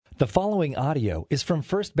The following audio is from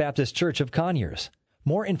First Baptist Church of Conyers.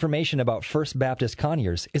 More information about First Baptist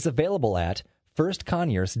Conyers is available at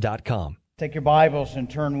firstconyers.com. Take your Bibles and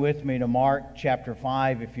turn with me to Mark chapter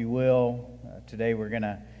 5, if you will. Today we're going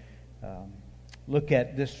to look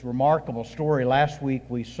at this remarkable story. Last week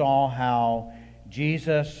we saw how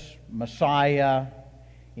Jesus, Messiah,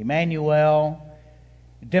 Emmanuel,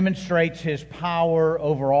 demonstrates His power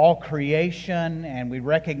over all creation, and we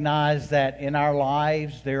recognize that in our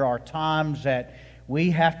lives there are times that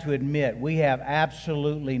we have to admit we have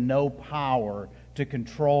absolutely no power to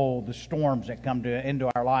control the storms that come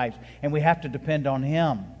into our lives, and we have to depend on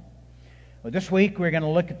Him. Well, this week we're going to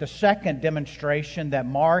look at the second demonstration that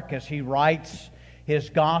Mark, as he writes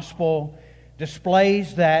his gospel,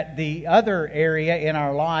 displays that the other area in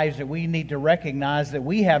our lives that we need to recognize that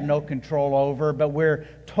we have no control over, but we're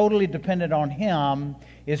totally dependent on Him,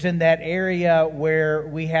 is in that area where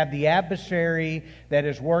we have the adversary that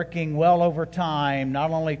is working well over time,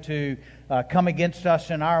 not only to come against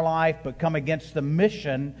us in our life, but come against the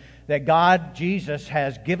mission that God, Jesus,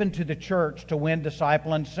 has given to the church to win,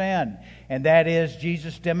 disciple, and send. And that is,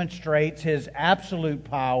 Jesus demonstrates His absolute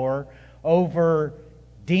power over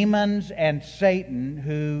demons and Satan,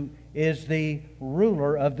 who is the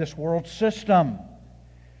ruler of this world system.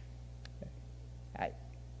 I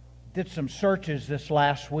did some searches this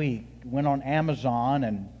last week, went on Amazon,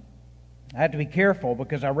 and I had to be careful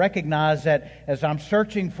because I recognize that as I'm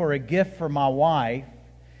searching for a gift for my wife,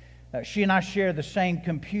 she and I share the same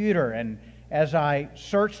computer, and as I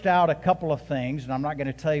searched out a couple of things, and I'm not going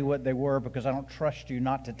to tell you what they were because I don't trust you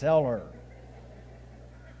not to tell her,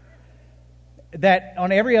 that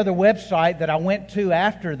on every other website that I went to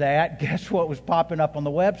after that, guess what was popping up on the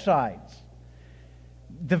websites?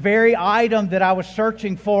 The very item that I was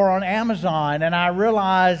searching for on Amazon, and I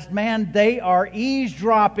realized, man, they are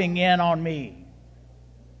eavesdropping in on me.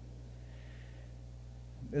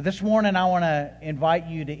 This morning I want to invite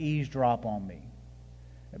you to eavesdrop on me,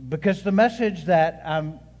 because the message that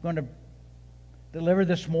I'm going to deliver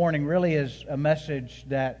this morning really is a message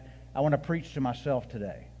that I want to preach to myself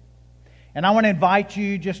today. And I want to invite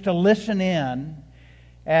you just to listen in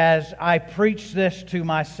as I preach this to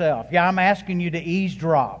myself. Yeah, I'm asking you to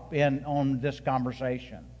eavesdrop in on this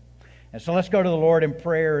conversation. And so let's go to the Lord in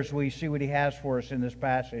prayer as we see what He has for us in this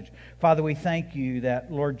passage. Father, we thank You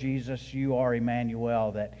that, Lord Jesus, You are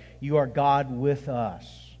Emmanuel, that You are God with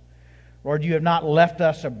us. Lord, You have not left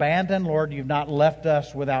us abandoned. Lord, You've not left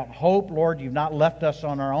us without hope. Lord, You've not left us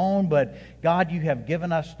on our own. But God, You have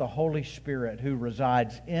given us the Holy Spirit who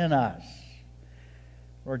resides in us.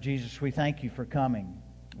 Lord Jesus, we thank You for coming.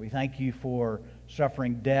 We thank You for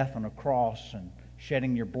suffering death on a cross and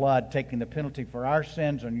shedding Your blood, taking the penalty for our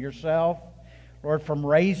sins on Yourself. Lord, from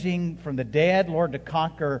raising from the dead, Lord, to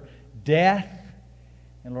conquer death.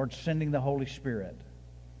 And Lord, sending the Holy Spirit,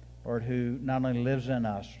 Lord, who not only lives in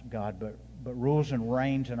us, God, but rules and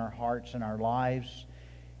reigns in our hearts and our lives,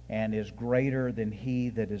 and is greater than he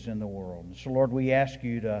that is in the world. And so, Lord, we ask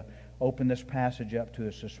You to open this passage up to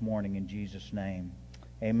us this morning in Jesus' name.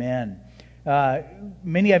 Amen.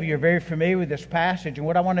 Many of you are very familiar with this passage, and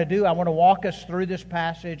what I want to do, I want to walk us through this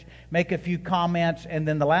passage, make a few comments, and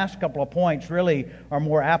then the last couple of points really are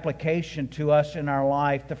more application to us in our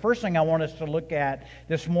life. The first thing I want us to look at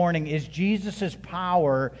this morning is Jesus'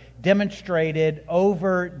 power demonstrated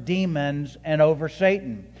over demons and over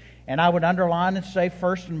Satan. And I would underline and say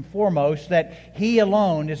first and foremost that He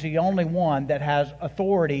alone is the only one that has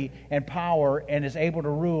authority and power and is able to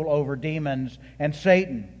rule over demons and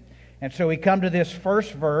Satan. And so we come to this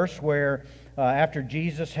first verse where after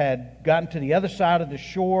Jesus had gotten to the other side of the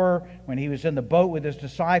shore, when He was in the boat with His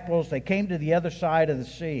disciples, they came to the other side of the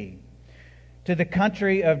sea, to the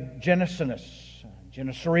country of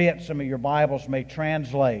Gennesaret, some of your Bibles may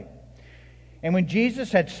translate. And when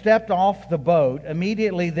Jesus had stepped off the boat,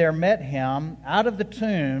 immediately there met Him out of the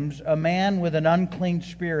tombs a man with an unclean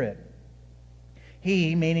spirit.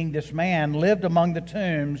 He, meaning this man, lived among the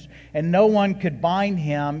tombs, and no one could bind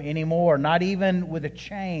him anymore, not even with a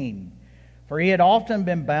chain. For he had often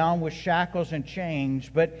been bound with shackles and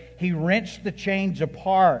chains, but he wrenched the chains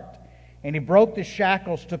apart, and he broke the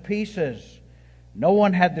shackles to pieces. No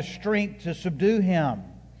one had the strength to subdue him.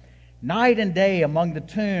 Night and day among the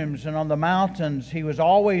tombs and on the mountains, he was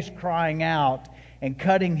always crying out and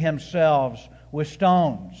cutting himself with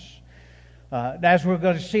stones. As we're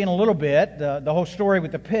going to see in a little bit, the whole story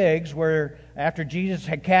with the pigs, where after Jesus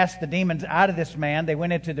had cast the demons out of this man, they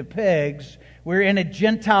went into the pigs. We're in a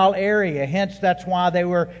Gentile area, hence that's why they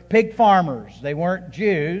were pig farmers. They weren't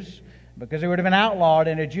Jews, because they would have been outlawed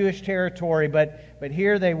in a Jewish territory, but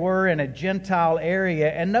here they were in a Gentile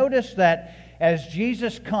area. And notice that as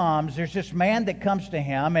Jesus comes, there's this man that comes to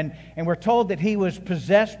him, and we're told that he was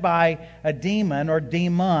possessed by a demon or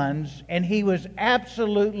demons, and he was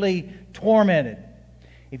absolutely tormented.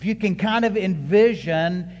 If you can kind of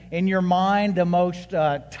envision in your mind the most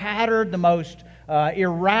tattered, the most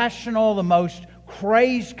irrational, the most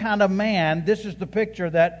crazed kind of man, this is the picture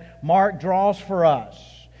that Mark draws for us.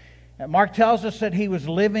 Mark tells us that he was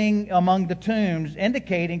living among the tombs,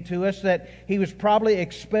 indicating to us that he was probably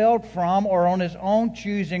expelled from, or on his own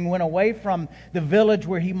choosing went away from the village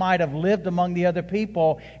where he might have lived among the other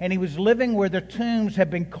people, and he was living where the tombs had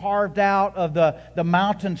been carved out of the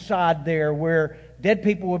mountainside there, where dead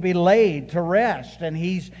people would be laid to rest, and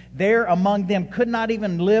he's there among them, could not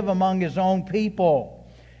even live among his own people.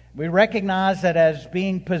 We recognize that as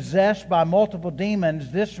being possessed by multiple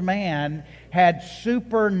demons, this man had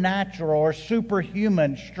supernatural or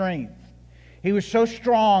superhuman strength. He was so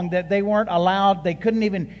strong that they couldn't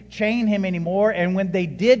even chain him anymore, and when they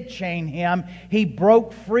did chain him, he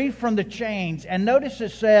broke free from the chains. And notice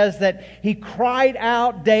it says that he cried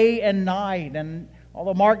out day and night, and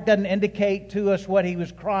although Mark doesn't indicate to us what he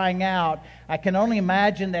was crying out, I can only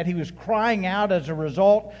imagine that he was crying out as a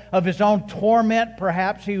result of his own torment.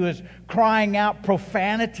 Perhaps he was crying out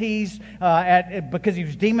profanities because he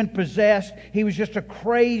was demon-possessed. He was just a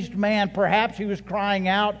crazed man. Perhaps he was crying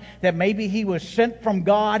out that maybe he was sent from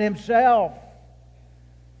God himself.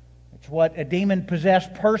 It's what a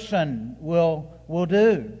demon-possessed person will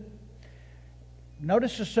do.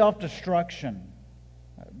 Notice the self-destruction.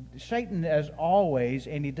 Satan, as always,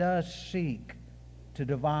 and he does seek to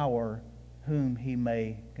devour whom he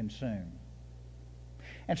may consume.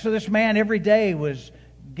 And so this man every day was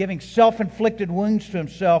giving self-inflicted wounds to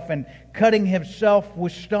himself and cutting himself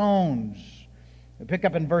with stones. We pick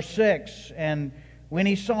up in verse 6, and when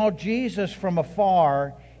he saw Jesus from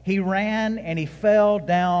afar, he ran and he fell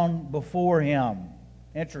down before him.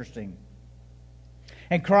 Interesting.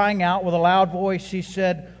 And crying out with a loud voice, he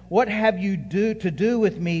said, "What have you to do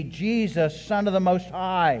with me, Jesus, Son of the Most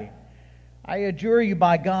High? I adjure you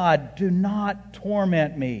by God, do not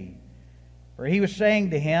torment me." For he was saying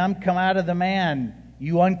to him, "Come out of the man,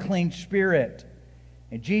 you unclean spirit."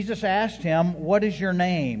 And Jesus asked him, "What is your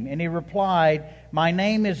name?" And he replied, "My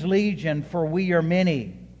name is Legion, for we are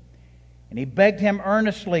many." And he begged him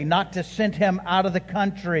earnestly not to send him out of the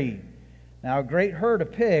country. Now a great herd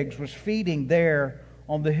of pigs was feeding there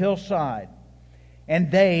on the hillside.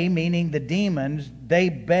 And they, meaning the demons, they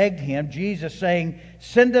begged him, Jesus, saying,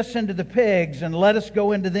 "Send us into the pigs and let us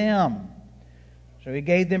go into them." So he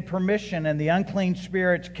gave them permission, and the unclean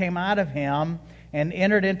spirits came out of him and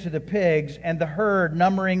entered into the pigs, and the herd,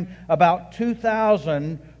 numbering about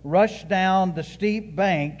 2,000, rushed down the steep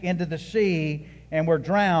bank into the sea and were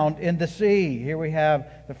drowned in the sea. Here we have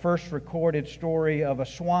the first recorded story of a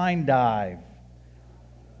swine dive.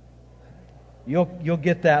 You'll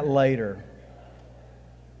get that later.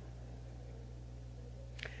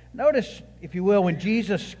 Notice, if you will, when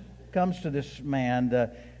Jesus comes to this man,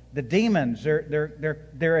 the demons,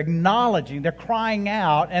 they're acknowledging, they're crying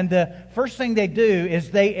out, and the first thing they do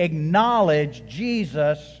is they acknowledge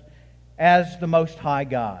Jesus as the Most High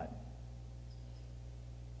God.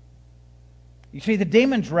 You see, the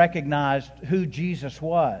demons recognized who Jesus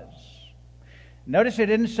was. Notice it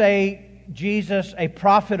didn't say Jesus, a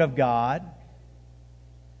prophet of God.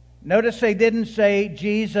 Notice they didn't say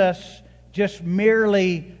Jesus, just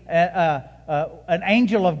merely an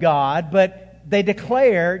angel of God, but they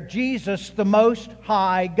declare Jesus the Most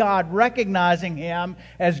High God, recognizing Him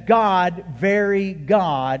as God, very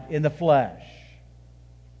God in the flesh.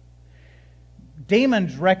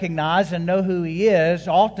 Demons recognize and know who He is.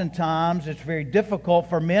 Oftentimes it's very difficult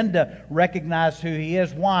for men to recognize who He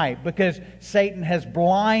is. Why? Because Satan has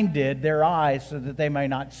blinded their eyes so that they may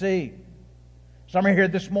not see. Some are here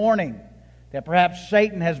this morning that perhaps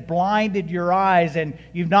Satan has blinded your eyes and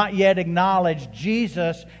you've not yet acknowledged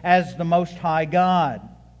Jesus as the Most High God.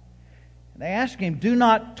 And they ask Him, "Do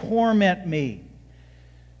not torment me."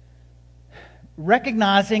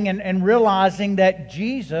 Recognizing and realizing that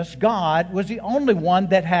Jesus, God, was the only one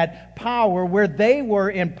that had power. Where they were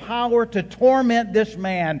in power to torment this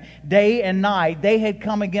man day and night, they had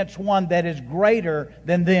come against one that is greater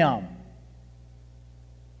than them.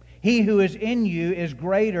 He who is in you is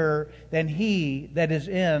greater than he that is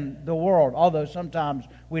in the world. Although sometimes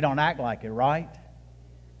we don't act like it, right?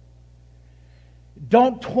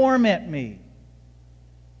 Don't torment me.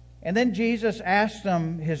 And then Jesus asked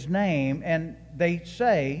them his name, and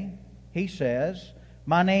he says,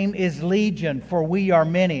 "My name is Legion, for we are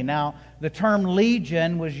many." Now, the term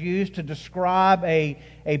legion was used to describe a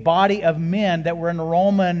body of men that were in the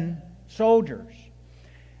Roman soldiers.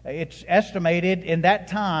 It's estimated in that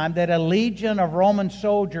time that a legion of Roman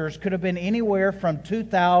soldiers could have been anywhere from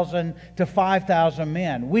 2,000 to 5,000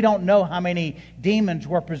 men. We don't know how many demons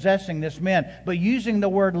were possessing this men, but using the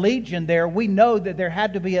word legion there, we know that there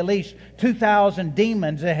had to be at least 2,000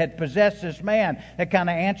 demons that had possessed this man. That kind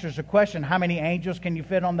of answers the question, how many angels can you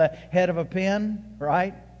fit on the head of a pin,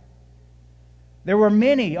 right? There were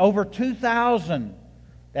many, over 2,000,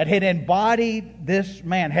 that had embodied this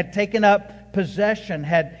man, had taken up possession,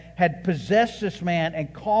 had possessed this man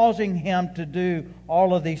and causing him to do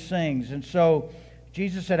all of these things. And so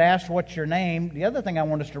Jesus had asked, "What's your name?" The other thing I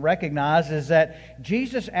want us to recognize is that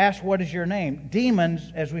Jesus asked, "What is your name?"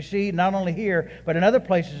 Demons, as we see not only here, but in other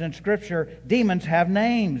places in Scripture, demons have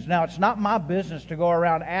names. Now, it's not my business to go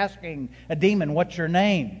around asking a demon, "What's your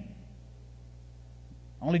name?"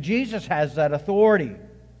 Only Jesus has that authority.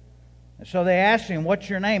 So they asked him,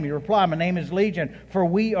 "What's your name?" He replied, "My name is Legion, for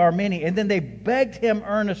we are many." And then they begged him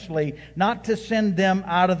earnestly not to send them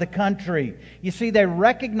out of the country. You see, they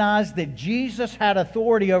recognized that Jesus had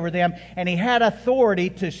authority over them, and He had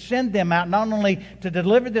authority to send them out, not only to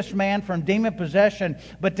deliver this man from demon possession,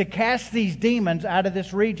 but to cast these demons out of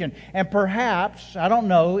this region. And perhaps, I don't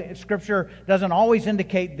know, Scripture doesn't always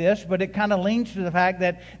indicate this, but it kind of leans to the fact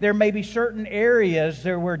that there may be certain areas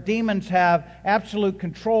there where demons have absolute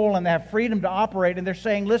control and they have freedom to operate, and they're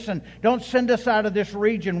saying, "Listen, don't send us out of this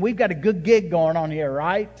region. We've got a good gig going on here,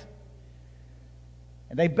 right?"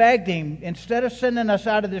 And they begged him, "Instead of sending us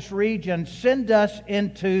out of this region, send us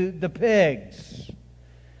into the pigs."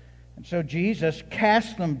 And so Jesus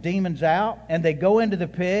cast them demons out, and they go into the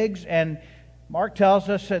pigs, and Mark tells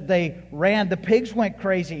us that they ran. The pigs went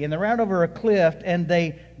crazy, and they ran over a cliff, and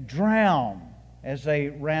they drowned as they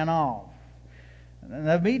ran off. And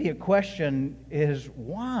the immediate question is,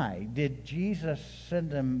 why did Jesus send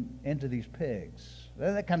them into these pigs?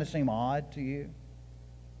 Doesn't that kind of seem odd to you?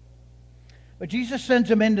 But Jesus sends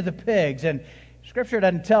them into the pigs, and Scripture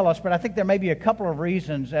doesn't tell us, but I think there may be a couple of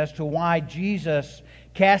reasons as to why Jesus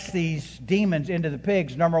cast these demons into the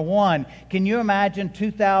pigs. Number one, can you imagine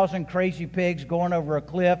 2,000 crazy pigs going over a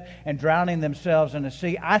cliff and drowning themselves in the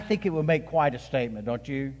sea? I think it would make quite a statement, don't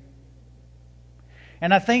you?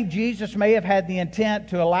 And I think Jesus may have had the intent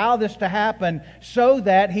to allow this to happen so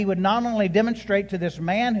that He would not only demonstrate to this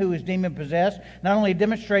man who is demon-possessed, not only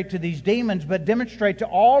demonstrate to these demons, but demonstrate to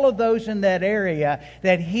all of those in that area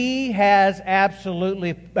that He has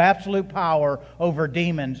absolute power over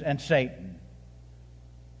demons and Satan.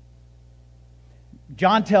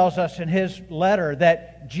 John tells us in his letter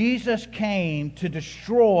that Jesus came to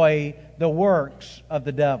destroy the works of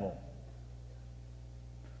the devil.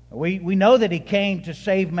 We know that He came to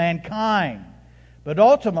save mankind. But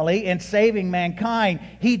ultimately, in saving mankind,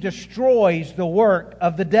 He destroys the work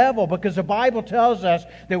of the devil. Because the Bible tells us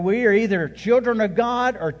that we are either children of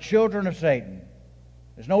God or children of Satan.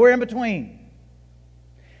 There's nowhere in between.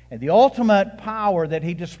 And the ultimate power that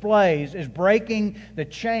He displays is breaking the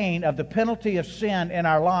chain of the penalty of sin in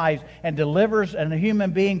our lives and delivers a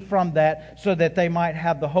human being from that so that they might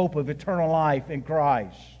have the hope of eternal life in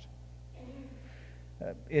Christ.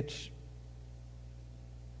 It's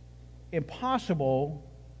impossible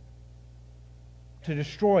to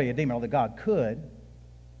destroy a demon, although God could.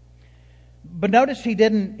 But notice He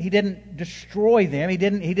didn't destroy them. He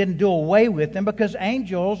didn't do away with them, because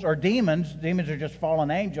angels or demons are just fallen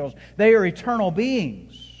angels. They are eternal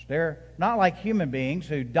beings. They're not like human beings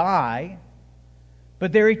who die,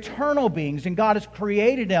 but they're eternal beings, and God has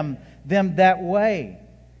created them that way.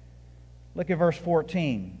 Look at verse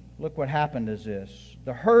 14. Look what happened is this.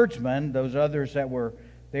 The herdsmen, those others that were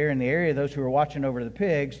there in the area, those who were watching over the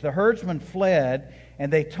pigs, the herdsmen fled,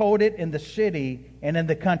 and they told it in the city and in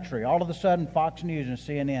the country. All of a sudden, Fox News and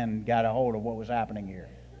CNN got a hold of what was happening here.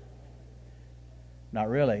 Not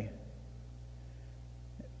really.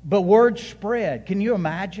 But word spread. Can you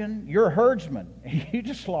imagine? You're a herdsman. You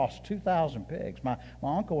just lost 2,000 pigs. My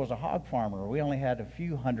uncle was a hog farmer. We only had a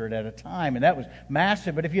few hundred at a time, and that was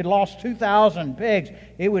massive. But if you'd lost 2,000 pigs,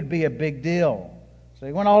 it would be a big deal. So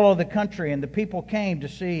they went all over the country, and the people came to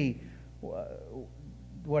see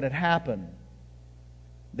what had happened.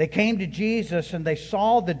 They came to Jesus, and they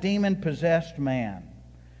saw the demon-possessed man,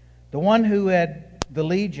 the one who had the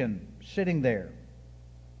legion, sitting there.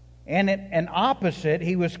 And opposite,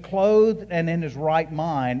 he was clothed and in his right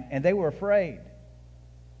mind, and they were afraid.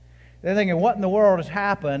 They're thinking, what in the world has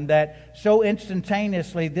happened that so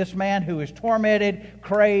instantaneously this man who is tormented,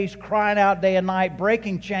 crazed, crying out day and night,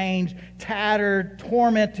 breaking chains, tattered,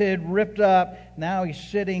 tormented, ripped up, now he's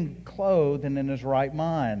sitting clothed and in his right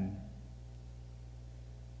mind.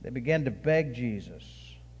 They began to beg Jesus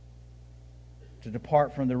to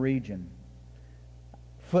depart from the region.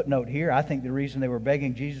 footnote here. I think the reason they were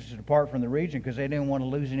begging Jesus to depart from the region because they didn't want to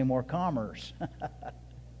lose any more commerce.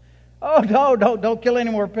 Oh, no, don't kill any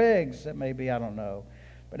more pigs. That may be, I don't know.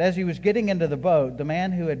 But as he was getting into the boat, the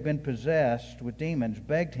man who had been possessed with demons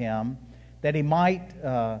begged him that he might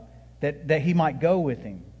go with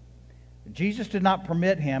him. Jesus did not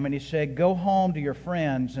permit him, and he said, "Go home to your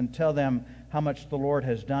friends and tell them how much the Lord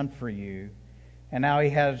has done for you, and how He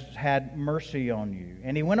has had mercy on you."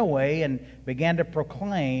 And he went away and began to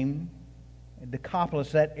proclaim in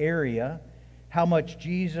Decapolis, that area, how much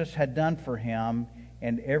Jesus had done for him,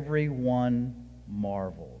 and everyone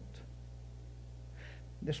marveled.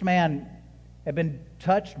 This man had been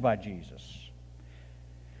touched by Jesus.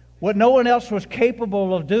 What no one else was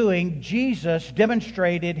capable of doing, Jesus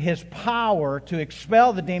demonstrated His power to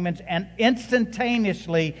expel the demons, and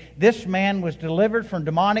instantaneously this man was delivered from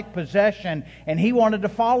demonic possession, and he wanted to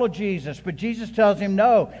follow Jesus. But Jesus tells him,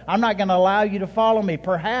 "No, I'm not going to allow you to follow me."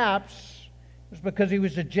 Perhaps it was because he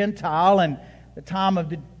was a Gentile and the time of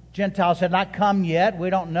the Gentiles had not come yet. We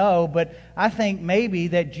don't know, but I think maybe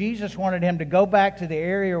that Jesus wanted him to go back to the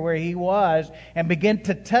area where he was and begin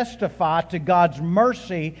to testify to God's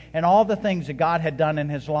mercy and all the things that God had done in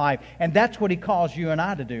his life. And that's what He calls you and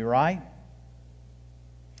I to do, right?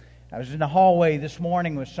 I was in the hallway this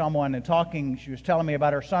morning with someone and talking. She was telling me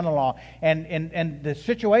about her son-in-law, and the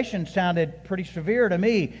situation sounded pretty severe to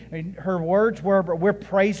me. I mean, her words were, "But we're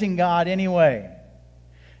praising God anyway."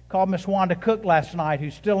 Called Miss Wanda Cook last night,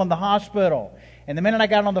 who's still in the hospital. And the minute I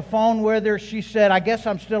got on the phone with her, she said, "I guess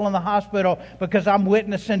I'm still in the hospital because I'm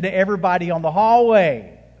witnessing to everybody on the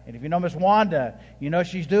hallway." And if you know Miss Wanda, you know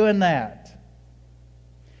she's doing that.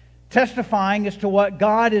 Testifying as to what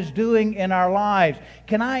God is doing in our lives.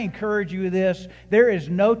 Can I encourage you with this? There is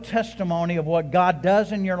no testimony of what God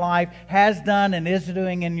does in your life, has done, and is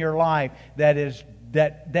doing in your life that is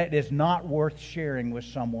not worth sharing with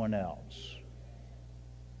someone else.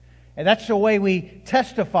 And that's the way we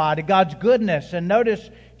testify to God's goodness. And notice,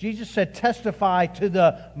 Jesus said, testify to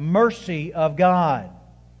the mercy of God.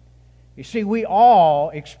 You see, we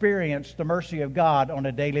all experience the mercy of God on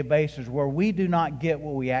a daily basis where we do not get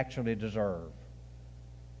what we actually deserve.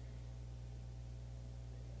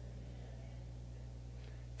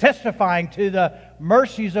 Testifying to the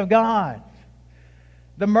mercies of God.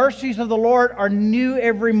 The mercies of the Lord are new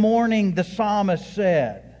every morning, the psalmist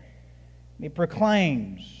said. He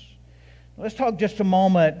proclaims. Let's talk just a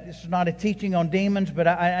moment. This is not a teaching on demons, but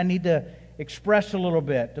I need to express a little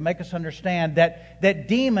bit to make us understand that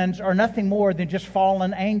demons are nothing more than just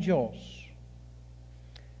fallen angels.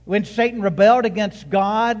 When Satan rebelled against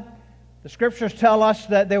God, the Scriptures tell us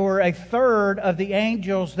that there were a third of the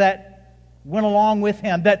angels that went along with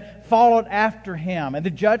him, that followed after him. And the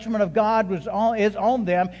judgment of God is on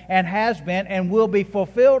them, and has been, and will be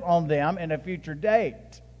fulfilled on them in a future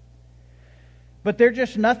date. But they're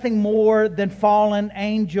just nothing more than fallen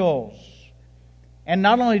angels. And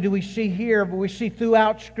not only do we see here, but we see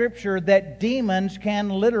throughout Scripture that demons can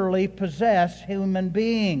literally possess human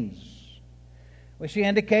beings. We see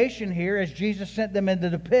indication here, as Jesus sent them into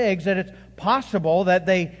the pigs, that it's possible that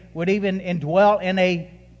they would even indwell in an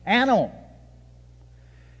animal.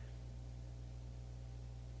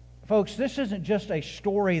 Folks, this isn't just a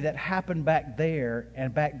story that happened back there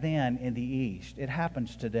and back then in the East. It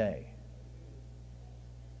happens today.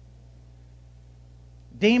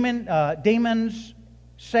 Demons,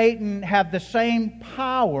 Satan, have the same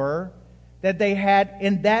power that they had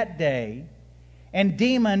in that day. And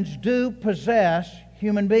demons do possess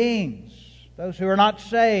human beings. Those who are not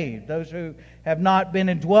saved. Those who have not been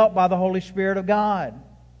indwelt by the Holy Spirit of God.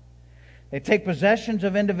 They take possessions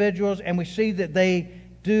of individuals, and we see that they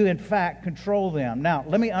do in fact control them. Now,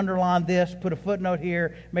 let me underline this, put a footnote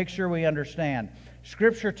here, make sure we understand.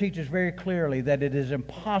 Scripture teaches very clearly that it is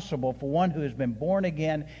impossible for one who has been born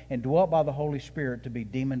again and dwelt by the Holy Spirit to be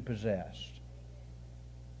demon-possessed.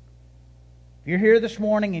 If you're here this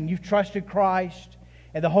morning and you've trusted Christ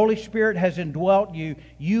and the Holy Spirit has indwelt you,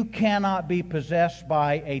 you cannot be possessed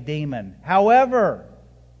by a demon. However,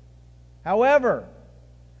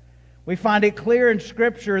 we find it clear in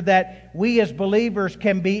Scripture that we as believers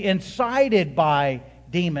can be incited by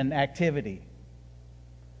demon activity.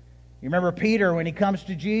 You remember Peter when he comes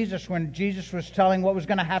to Jesus, when Jesus was telling what was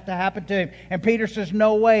going to happen to him. And Peter says,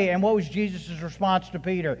 "No way." And what was Jesus' response to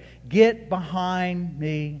Peter? "Get behind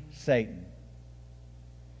me, Satan."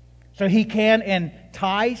 So he can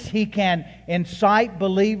entice, he can incite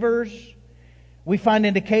believers. We find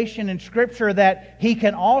indication in Scripture that he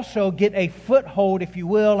can also get a foothold, if you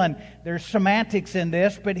will, and there's semantics in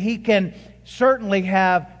this, but he can certainly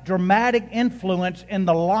have dramatic influence in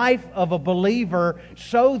the life of a believer,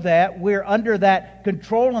 so that we're under that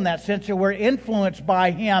control in that sense, that we're influenced by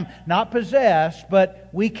Him, not possessed, but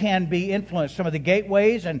we can be influenced. Some of the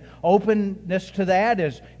gateways and openness to that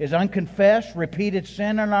is unconfessed, repeated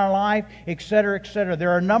sin in our life, etc., etc.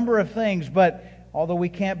 There are a number of things, but although we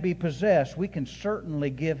can't be possessed, we can certainly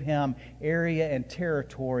give Him area and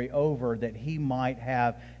territory over, that He might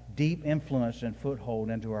have deep influence and foothold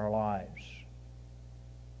into our lives.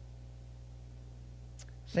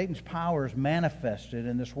 Satan's power is manifested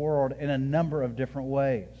in this world in a number of different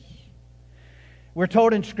ways. We're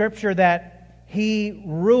told in Scripture that he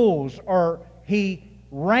rules, or he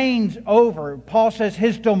reigns over. Paul says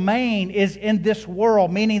his domain is in this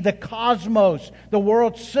world, meaning the cosmos, the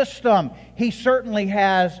world system. He certainly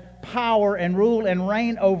has power and rule and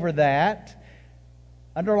reign over that.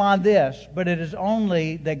 Underline this, but it is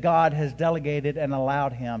only that God has delegated and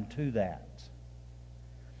allowed him to that.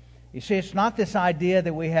 You see, it's not this idea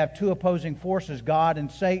that we have two opposing forces, God and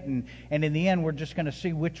Satan, and in the end we're just going to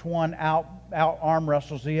see which one out arm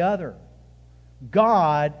wrestles the other.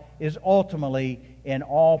 God is ultimately in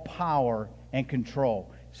all power and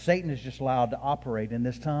control. Satan is just allowed to operate in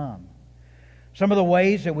this time. Some of the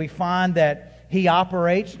ways that we find that he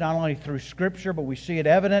operates, not only through Scripture, but we see it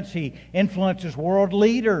evidence. He influences world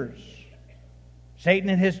leaders. Satan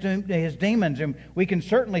and his demons, and we can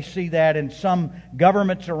certainly see that in some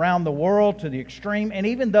governments around the world to the extreme, and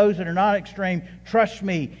even those that are not extreme. Trust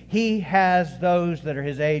me, he has those that are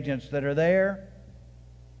his agents that are there.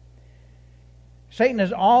 Satan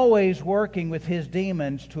is always working with his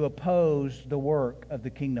demons to oppose the work of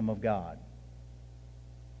the kingdom of God.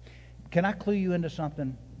 Can I clue you into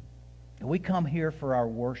something? We come here for our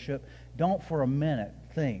worship. Don't for a minute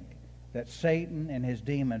think that Satan and his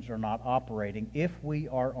demons are not operating if we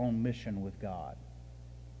are on mission with God.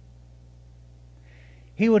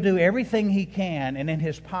 He will do everything he can and in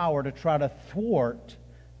his power to try to thwart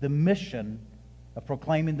the mission of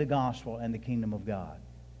proclaiming the gospel and the kingdom of God.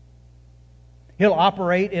 He'll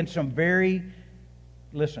operate in some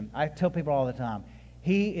listen, I tell people all the time,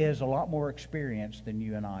 he is a lot more experienced than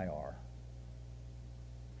you and I are.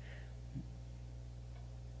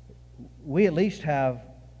 We at least have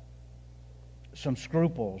some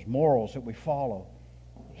scruples, morals that we follow.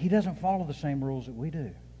 He doesn't follow the same rules that we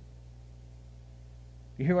do.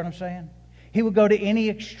 You hear what I'm saying? He would go to any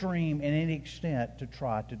extreme and any extent to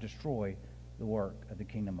try to destroy the work of the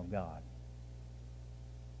kingdom of God.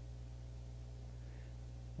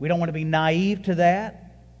 We don't want to be naive to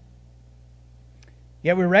that.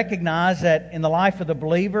 Yet we recognize that in the life of the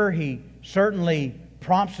believer, he certainly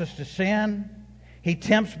prompts us to sin. He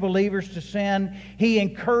tempts believers to sin. He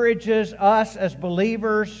encourages us as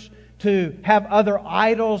believers to have other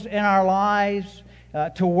idols in our lives,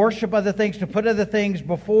 to worship other things, to put other things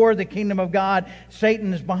before the kingdom of God.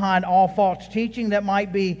 Satan is behind all false teaching that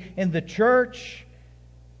might be in the church.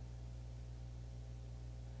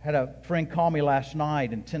 I had a friend call me last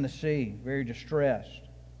night in Tennessee, very distressed.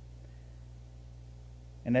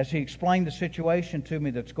 And as he explained the situation to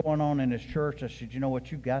me that's going on in his church, I said, you know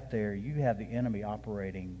what you've got there? You have the enemy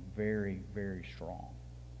operating very, very strong.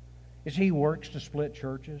 He works to split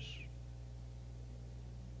churches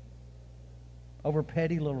over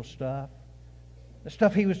petty little stuff. The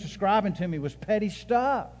stuff he was describing to me was petty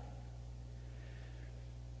stuff.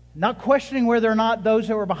 Not questioning whether or not those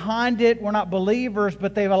that were behind it were not believers,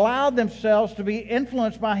 but they've allowed themselves to be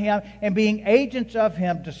influenced by him and being agents of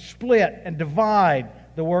him to split and divide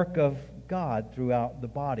the work of God throughout the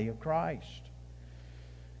body of Christ.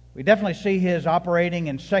 We definitely see his operating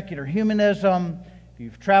in secular humanism. If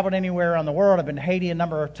you've traveled anywhere around the world, I've been to Haiti a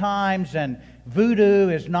number of times, and voodoo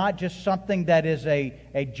is not just something that is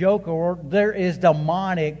a joke, or there is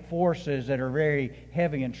demonic forces that are very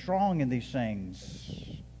heavy and strong in these things.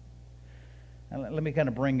 Now, let me kind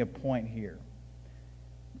of bring a point here.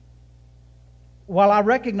 While I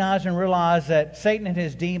recognize and realize that Satan and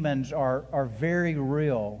his demons are very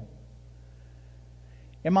real,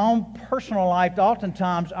 in my own personal life,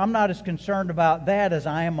 oftentimes I'm not as concerned about that as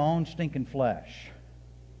I am my own stinking flesh.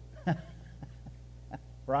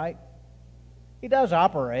 Right? He does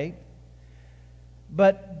operate.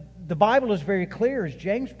 But the Bible is very clear, as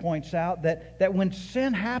James points out, that when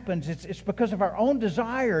sin happens, it's because of our own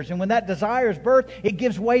desires. And when that desire is birthed, it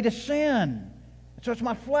gives way to sin. So it's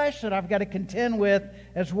my flesh that I've got to contend with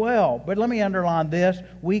as well. But let me underline this.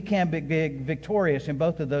 We can be victorious in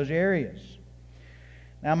both of those areas.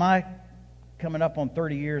 Now, am I coming up on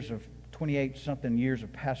 30 years of 28-something years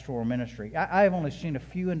of pastoral ministry, I have only seen a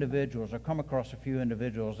few individuals, or come across a few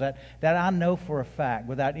individuals that I know for a fact,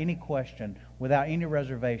 without any question, without any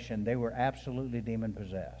reservation, they were absolutely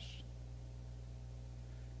demon-possessed.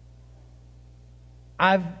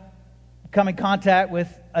 I've come in contact with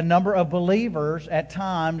a number of believers at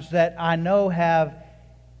times that I know have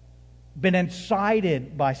been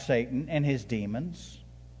incited by Satan and his demons.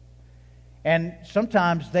 And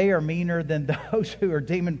sometimes they are meaner than those who are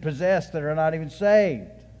demon-possessed that are not even saved.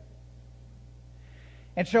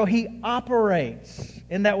 And so he operates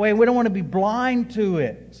in that way. We don't want to be blind to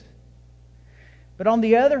it. But on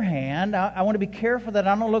the other hand, I want to be careful that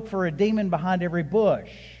I don't look for a demon behind every bush.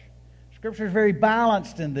 Scripture is very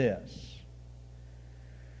balanced in this.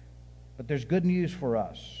 But there's good news for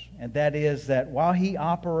us. And that is that while he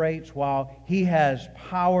operates, while he has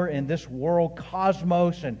power in this world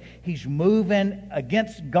cosmos, and he's moving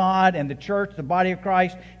against God and the church, the body of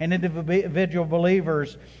Christ, and individual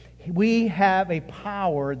believers, we have a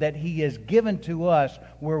power that he has given to us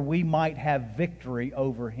where we might have victory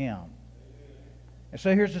over him. And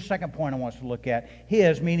so here's the second point I want us to look at.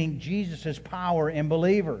 His, meaning Jesus' power in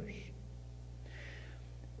believers.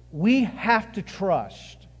 We have to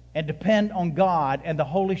trust and depend on God and the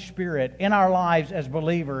Holy Spirit in our lives as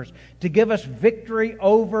believers to give us victory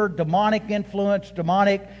over demonic influence,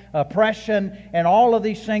 demonic oppression, and all of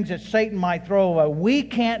these things that Satan might throw away. We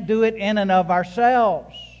can't do it in and of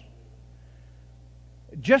ourselves.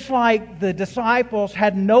 Just like the disciples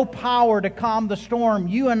had no power to calm the storm,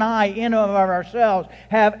 you and I, in and of ourselves,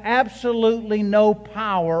 have absolutely no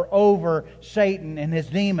power over Satan and his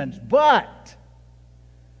demons. But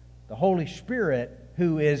the Holy Spirit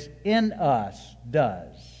who is in us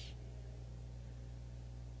does.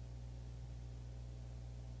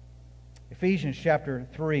 Ephesians chapter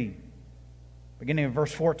 3, beginning in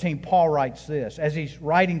verse 14, Paul writes this, as he's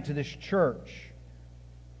writing to this church.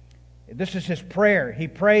 This is his prayer. He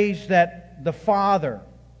prays that the Father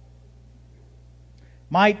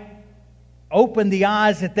might open the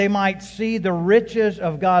eyes that they might see the riches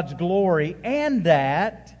of God's glory, and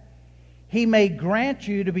that He may grant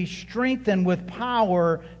you to be strengthened with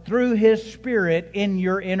power through His Spirit in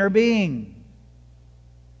your inner being.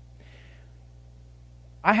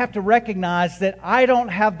 I have to recognize that I don't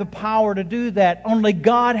have the power to do that. Only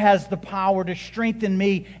God has the power to strengthen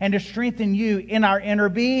me and to strengthen you in our inner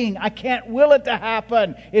being. I can't will it to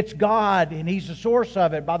happen. It's God, and He's the source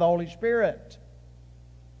of it by the Holy Spirit.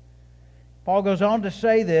 Paul goes on to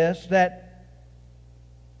say this, that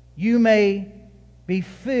you may be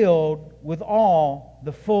filled with all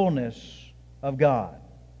the fullness of God.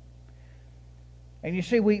 And you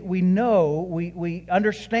see, we know, we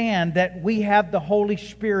understand that we have the Holy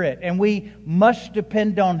Spirit and we must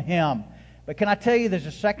depend on Him. But can I tell you, there's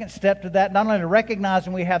a second step to that. Not only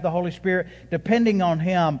recognizing we have the Holy Spirit, depending on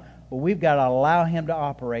Him, but we've got to allow Him to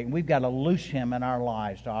operate. And we've got to loose Him in our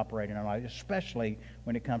lives to operate in our lives, especially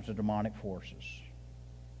when it comes to demonic forces.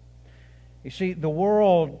 You see, the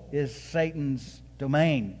world is Satan's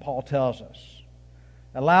domain, Paul tells us,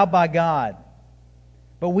 allowed by God.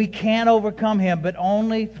 But we can't overcome him, but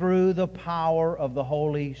only through the power of the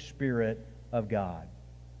Holy Spirit of God.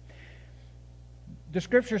 The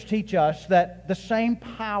Scriptures teach us that the same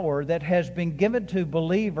power that has been given to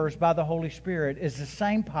believers by the Holy Spirit is the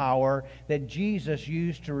same power that Jesus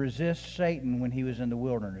used to resist Satan when He was in the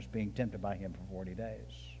wilderness being tempted by him for 40 days.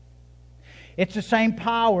 It's the same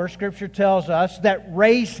power, Scripture tells us, that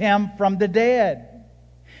raised Him from the dead.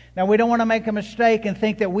 Now, we don't want to make a mistake and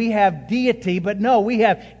think that we have deity, but no, we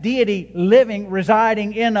have deity living,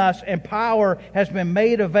 residing in us, and power has been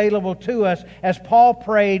made available to us. As Paul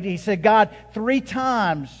prayed, he said, God, 3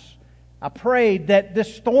 times I prayed that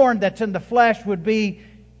this thorn that's in the flesh would be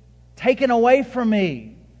taken away from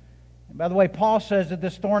me. And by the way, Paul says that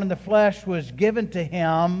this thorn in the flesh was given to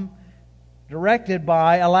him, directed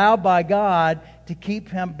by, allowed by God, to keep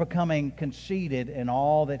him becoming conceited in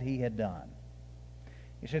all that he had done.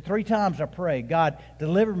 He said, 3 times I prayed, God,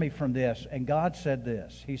 deliver me from this. And God said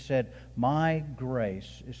this. He said, my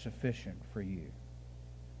grace is sufficient for you.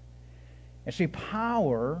 And see,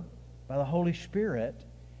 power by the Holy Spirit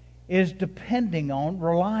is depending on,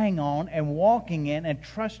 relying on, and walking in and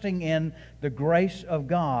trusting in the grace of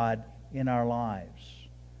God in our lives.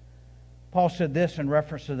 Paul said this in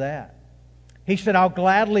reference to that. He said, I'll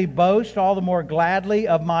gladly boast, all the more gladly,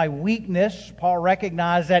 of my weakness. Paul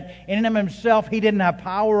recognized that in himself he didn't have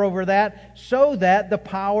power over that, so that the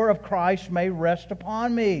power of Christ may rest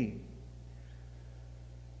upon me.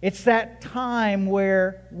 It's that time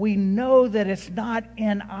where we know that it's not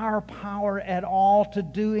in our power at all to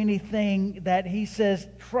do anything, that he says,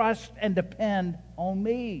 trust and depend on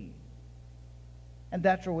me. And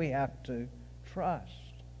that's where we have to trust.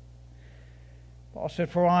 Paul said,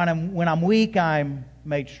 "For when I'm weak, I'm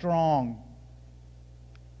made strong."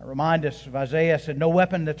 I remind us of Isaiah said, "No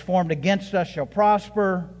weapon that's formed against us shall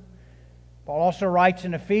prosper." Paul also writes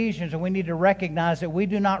in Ephesians, and we need to recognize that we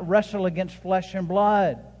do not wrestle against flesh and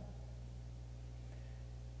blood.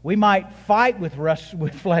 We might fight with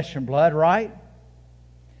flesh and blood, right?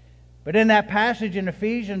 But in that passage in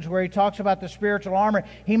Ephesians where he talks about the spiritual armor,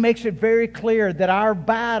 he makes it very clear that our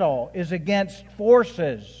battle is against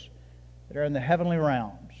forces that are in the heavenly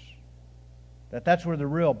realms. That's where the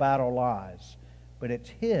real battle lies. But it's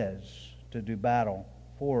His to do battle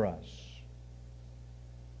for us.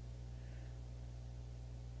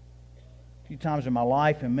 A few times in my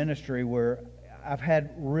life and ministry where I've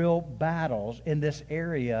had real battles in this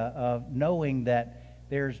area of knowing that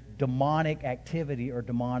there's demonic activity or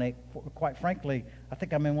demonic, quite frankly, I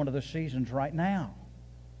think I'm in one of those seasons right now.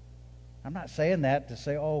 I'm not saying that to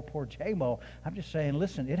say, oh, poor J-Mo. I'm just saying,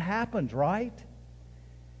 listen, it happens, right?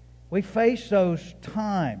 We face those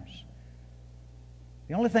times.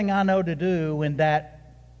 The only thing I know to do when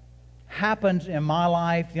that happens in my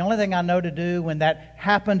life, the only thing I know to do when that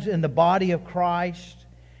happens in the body of Christ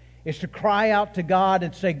is to cry out to God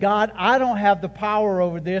and say, God, I don't have the power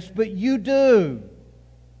over this, but You do.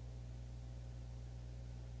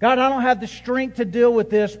 God, I don't have the strength to deal with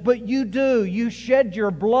this, but You do. You shed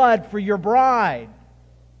Your blood for Your bride.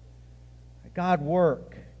 God,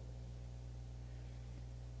 work.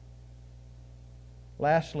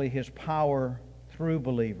 Lastly, His power through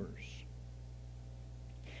believers.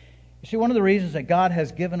 You see, one of the reasons that God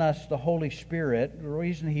has given us the Holy Spirit, the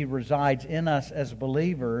reason He resides in us as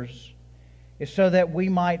believers, is so that we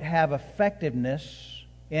might have effectiveness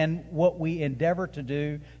in what we endeavor to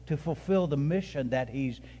do to fulfill the mission that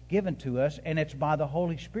He's given to us. And it's by the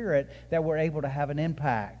Holy Spirit that we're able to have an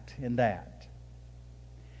impact in that.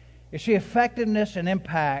 You see, effectiveness and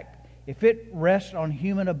impact, if it rests on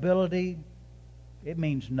human ability, it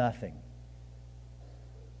means nothing.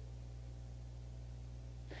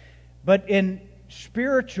 But in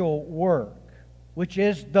spiritual work, which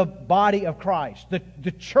is the body of Christ,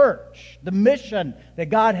 the church, the mission that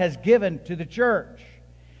God has given to the church,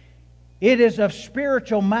 it is of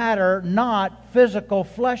spiritual matter, not physical,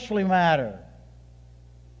 fleshly matter.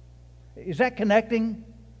 Is that connecting?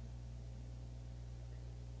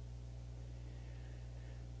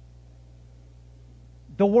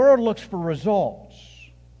 The world looks for results.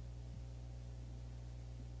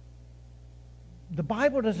 The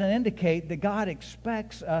Bible doesn't indicate that God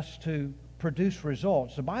expects us to produce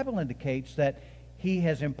results. The Bible indicates that He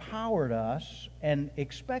has empowered us and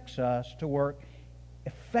expects us to work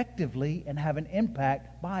effectively and have an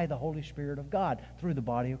impact by the Holy Spirit of God through the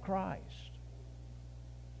body of Christ.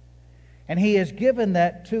 And He has given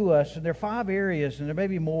that to us. And there are 5 areas, and there may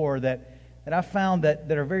be more, that I've found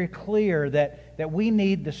that are very clear that we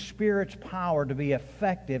need the Spirit's power to be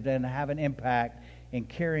effective and have an impact in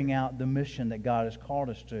carrying out the mission that God has called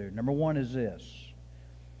us to. Number 1 is this.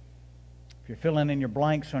 If you're filling in your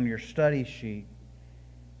blanks on your study sheet,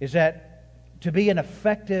 is that to be an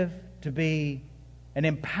effective, to be an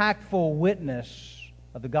impactful witness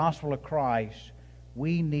of the gospel of Christ,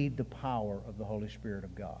 we need the power of the Holy Spirit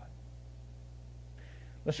of God.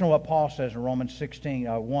 Listen to what Paul says in Romans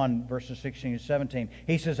 1, verses 16 and 17.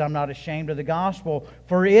 He says, I'm not ashamed of the gospel,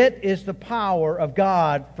 for it is the power of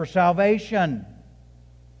God for salvation.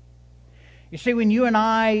 You see, when you and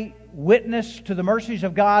I witness to the mercies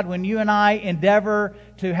of God, when you and I endeavor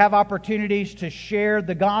to have opportunities to share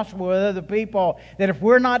the gospel with other people, that if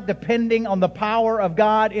we're not depending on the power of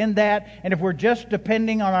God in that, and if we're just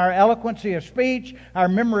depending on our eloquency of speech, our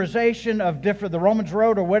memorization of the Romans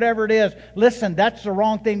Road or whatever it is, listen, that's the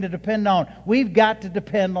wrong thing to depend on. We've got to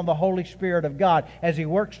depend on the Holy Spirit of God as He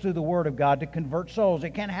works through the Word of God to convert souls. It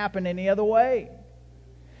can't happen any other way.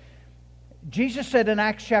 Jesus said in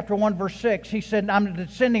Acts chapter 1 verse 6, He said, I'm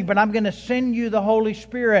descending, but I'm going to send you the Holy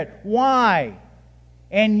Spirit. Why?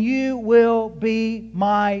 And you will be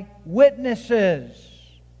my witnesses.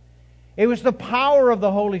 It was the power of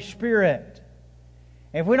the Holy Spirit.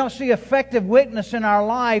 If we don't see effective witness in our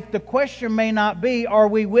life, the question may not be, are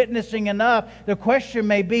we witnessing enough? The question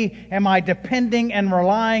may be, am I depending and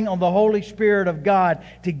relying on the Holy Spirit of God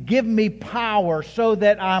to give me power so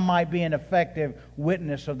that I might be an effective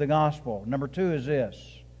witness of the gospel? Number 2 is this.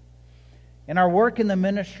 In our work in the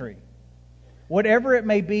ministry, whatever it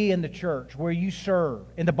may be in the church where you serve,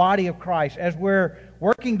 in the body of Christ, as we're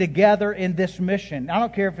working together in this mission. I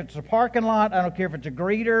don't care if it's a parking lot. I don't care if it's a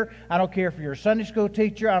greeter. I don't care if you're a Sunday school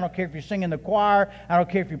teacher. I don't care if you sing in the choir. I don't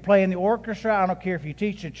care if you play in the orchestra. I don't care if you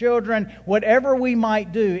teach the children. Whatever we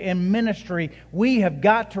might do in ministry, we have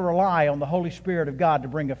got to rely on the Holy Spirit of God to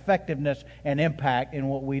bring effectiveness and impact in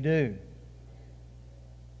what we do.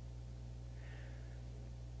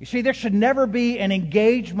 You see, there should never be an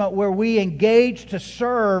engagement where we engage to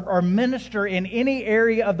serve or minister in any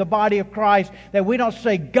area of the body of Christ that we don't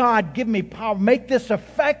say, God, give me power, make this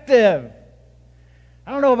effective.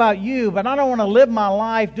 I don't know about you, but I don't want to live my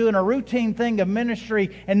life doing a routine thing of ministry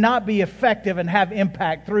and not be effective and have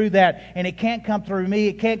impact through that. And it can't come through me,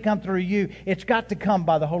 it can't come through you. It's got to come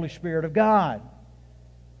by the Holy Spirit of God.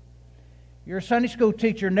 You're a Sunday school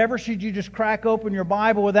teacher. Never should you just crack open your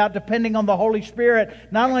Bible without depending on the Holy Spirit,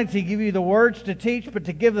 not only to give you the words to teach, but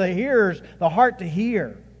to give the hearers the heart to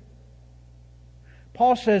hear.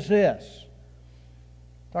 Paul says this,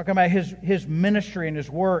 talking about his ministry and his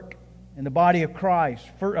work in the body of Christ.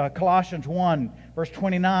 Colossians 1, verse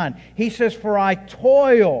 29. He says, "For I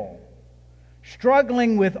toil,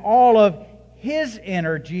 struggling with all of His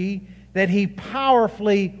energy that He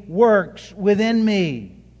powerfully works within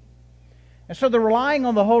me." And so the relying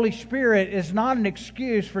on the Holy Spirit is not an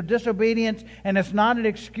excuse for disobedience, and it's not an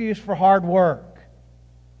excuse for hard work.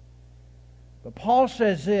 But Paul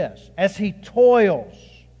says this, as he toils,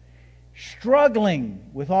 struggling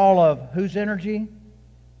with all of whose energy?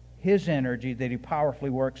 His energy that He powerfully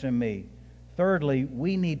works in me. Thirdly,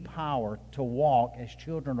 we need power to walk as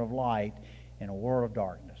children of light in a world of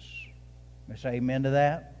darkness. May I say amen to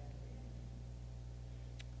that?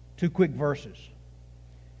 2 quick verses.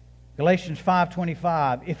 Galatians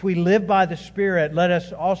 5:25, if we live by the Spirit, let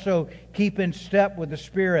us also keep in step with the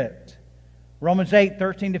Spirit. Romans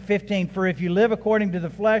 8:13-15, for if you live according to the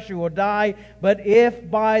flesh, you will die, but if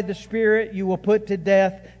by the Spirit you will put to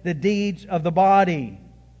death the deeds of the body.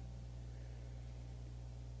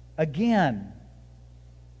 Again,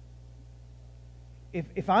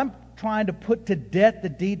 if I'm trying to put to death the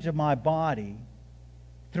deeds of my body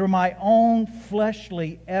through my own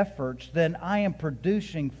fleshly efforts, then I am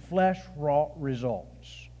producing flesh-wrought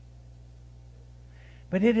results.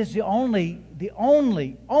 But it is the only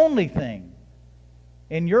thing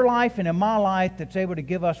in your life and in my life that's able to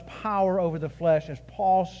give us power over the flesh, as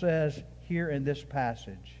Paul says here in this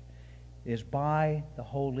passage, is by the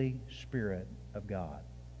Holy Spirit of God.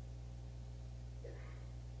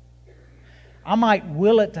 I might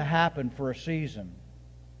will it to happen for a season,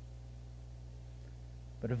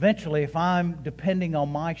 but eventually, if I'm depending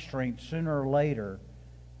on my strength, sooner or later,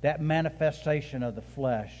 that manifestation of the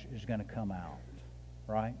flesh is going to come out.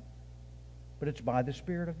 Right? But it's by the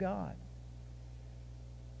Spirit of God.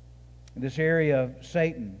 In this area of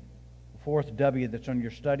Satan, the fourth W that's on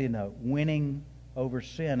your study note, winning over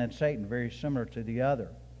sin and Satan, very similar to the other.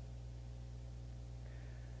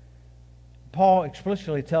 Paul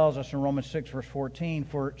explicitly tells us in Romans 6, verse 14,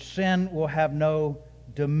 for sin will have no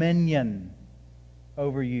dominion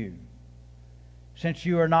over you, since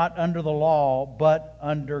you are not under the law, but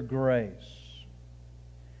under grace.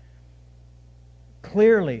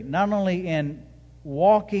 Clearly, not only in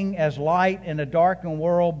walking as light in a darkened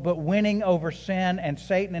world, but winning over sin and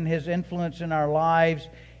Satan and his influence in our lives,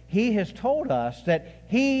 He has told us that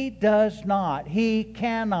He does not, He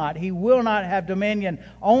cannot, He will not have dominion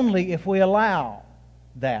only if we allow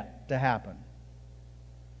that to happen.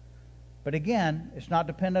 But again, it's not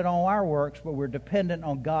dependent on our works, but we're dependent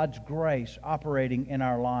on God's grace operating in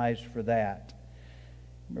our lives for that.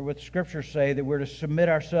 Remember what the Scriptures say, that we're to submit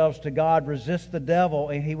ourselves to God, resist the devil,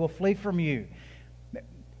 and he will flee from you.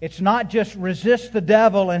 It's not just resist the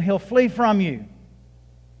devil and he'll flee from you.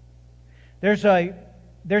 There's a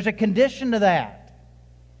condition to that.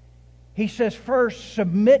 He says, first,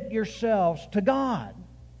 submit yourselves to God.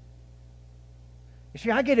 You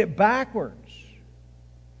see, I get it backwards.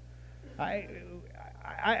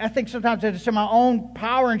 I think sometimes it's in my own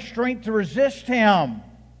power and strength to resist Him.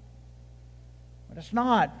 But it's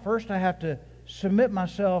not. First, I have to submit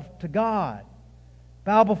myself to God.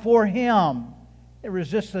 Bow before Him. And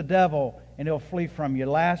resist the devil, and he'll flee from you.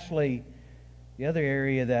 Lastly, the other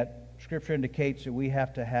area that Scripture indicates that we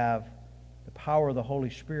have to have the power of the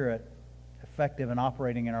Holy Spirit effective and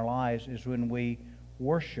operating in our lives is when we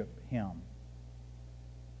worship Him.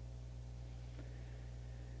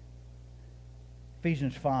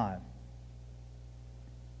 Ephesians 5.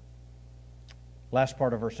 Last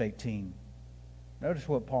part of verse 18. Notice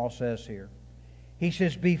what Paul says here. He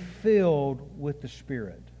says, be filled with the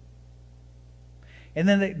Spirit. And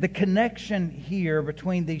then the connection here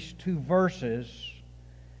between these two verses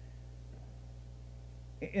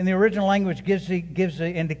in the original language gives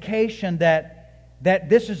the indication that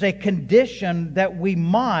this is a condition that we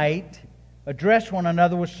might address one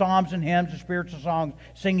another with psalms and hymns and spiritual songs,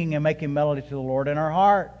 singing and making melody to the Lord in our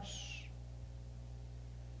hearts.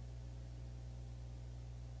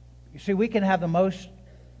 You see, we can have the most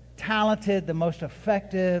talented, the most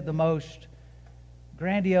effective, the most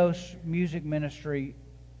grandiose music ministry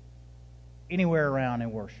anywhere around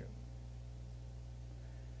in worship.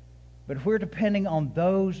 But if we're depending on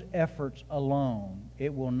those efforts alone,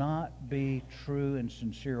 it will not be true and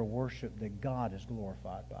sincere worship that God is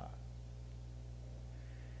glorified by.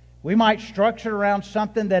 We might structure around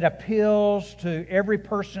something that appeals to every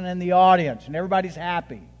person in the audience and everybody's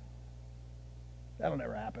happy. That'll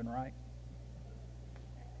never happen, right?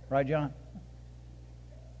 Right, John?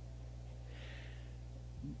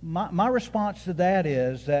 My response to that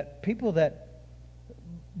is that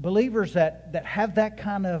believers that have that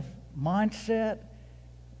kind of mindset,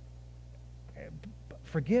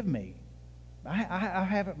 forgive me, I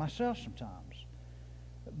have it myself sometimes.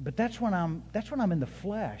 But that's when I'm in the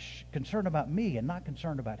flesh, concerned about me and not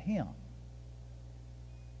concerned about Him.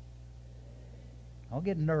 I'll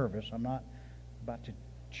get nervous. I'm not about to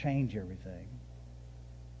change everything.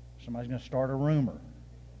 Somebody's going to start a rumor.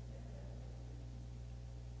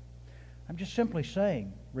 I'm just simply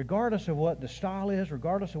saying, regardless of what the style is,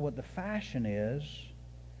 regardless of what the fashion is,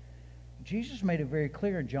 Jesus made it very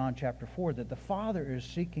clear in John chapter 4 that the Father is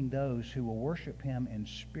seeking those who will worship Him in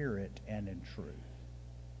spirit and in truth.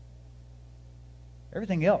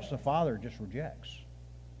 Everything else the Father just rejects.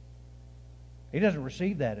 He doesn't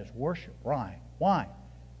receive that as worship. Right? Why?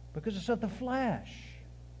 Because it's of the flesh.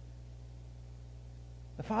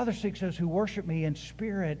 The Father seeks those who worship Me in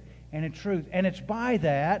spirit and in truth. And it's by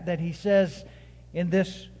that He says in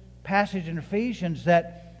this passage in Ephesians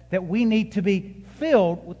that we need to be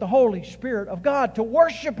filled with the Holy Spirit of God to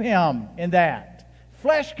worship Him in that.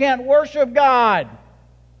 Flesh can't worship God.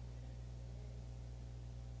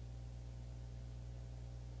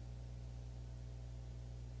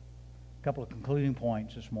 A couple of concluding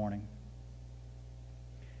points this morning.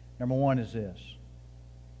 Number one is this: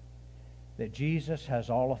 that Jesus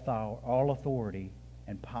has all authority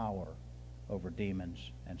and power over demons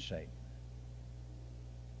and Satan.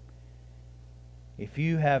 If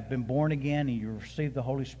you have been born again and you received the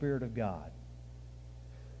Holy Spirit of God,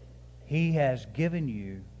 He has given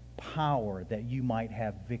you power that you might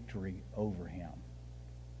have victory over him.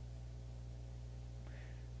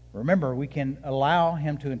 Remember, we can allow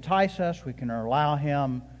him to entice us. We can allow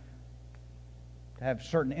him to have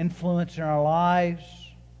certain influence in our lives.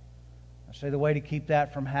 I say the way to keep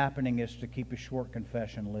that from happening is to keep a short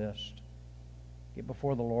confession list. Get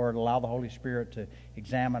before the Lord. Allow the Holy Spirit to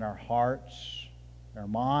examine our hearts, our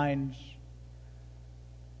minds.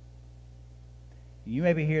 You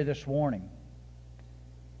may be here this morning.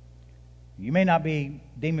 You may not be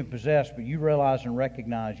demon-possessed, but you realize and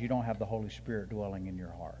recognize you don't have the Holy Spirit dwelling in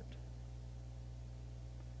your heart.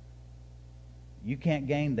 You can't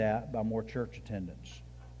gain that by more church attendance.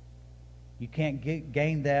 You can't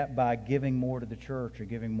gain that by giving more to the church or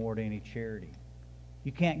giving more to any charity.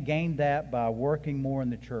 You can't gain that by working more in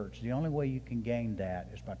the church. The only way you can gain that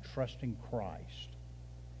is by trusting Christ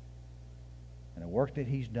and the work that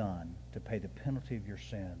He's done to pay the penalty of your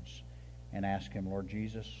sins, and ask Him, Lord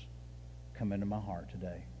Jesus, come into my heart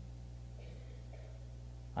today.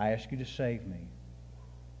 I ask you to save me.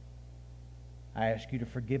 I ask you to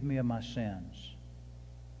forgive me of my sins.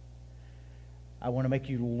 I want to make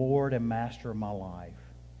you Lord and Master of my life.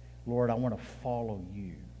 Lord, I want to follow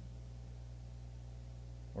you.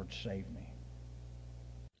 Lord, save me.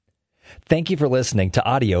 Thank you for listening to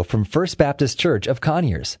audio from First Baptist Church of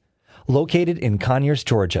Conyers, located in Conyers,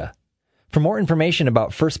 Georgia. For more information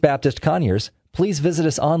about First Baptist Conyers, please visit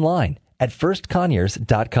us online at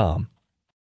firstconyers.com.